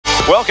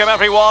Welcome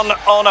everyone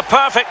on a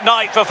perfect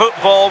night for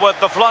football with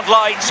the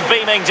floodlights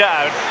beaming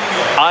down.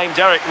 I'm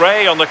Derek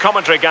Ray on the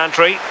commentary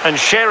gantry and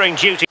sharing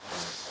duty.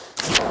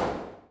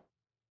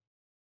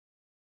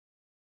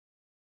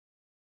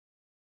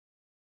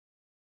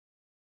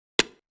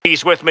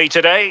 He's with me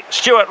today,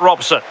 Stuart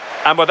Robson,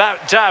 and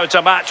without doubt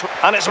a match,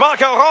 and it's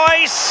Marco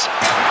Reus,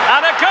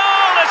 and a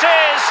goal it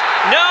is!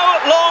 No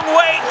long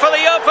wait for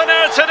the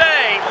opener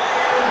today.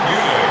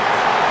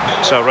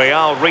 So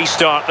Real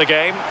restart the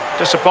game,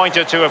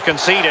 disappointed to have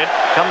conceded.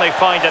 Can they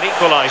find an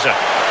equaliser?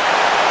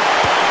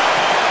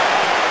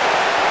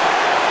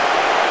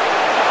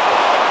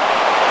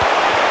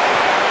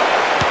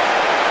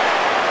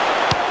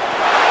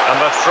 And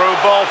the through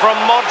ball from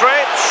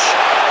Madrid.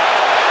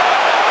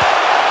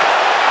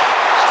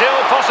 Still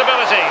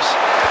possibilities.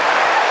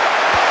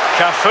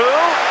 Cafu.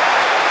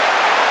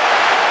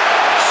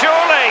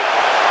 Surely.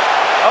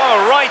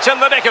 Oh, right in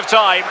the nick of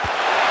time.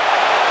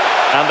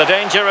 And the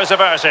danger is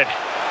averted.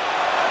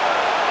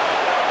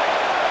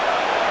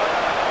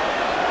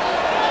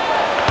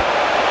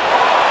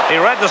 He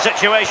read the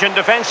situation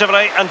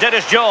defensively and did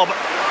his job.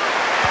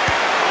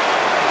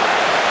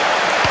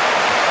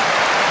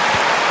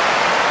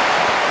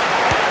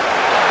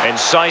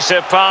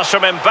 Incisive pass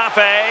from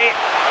Mbappe.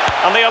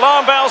 And the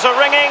alarm bells are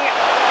ringing.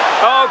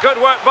 Oh, good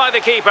work by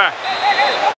the keeper.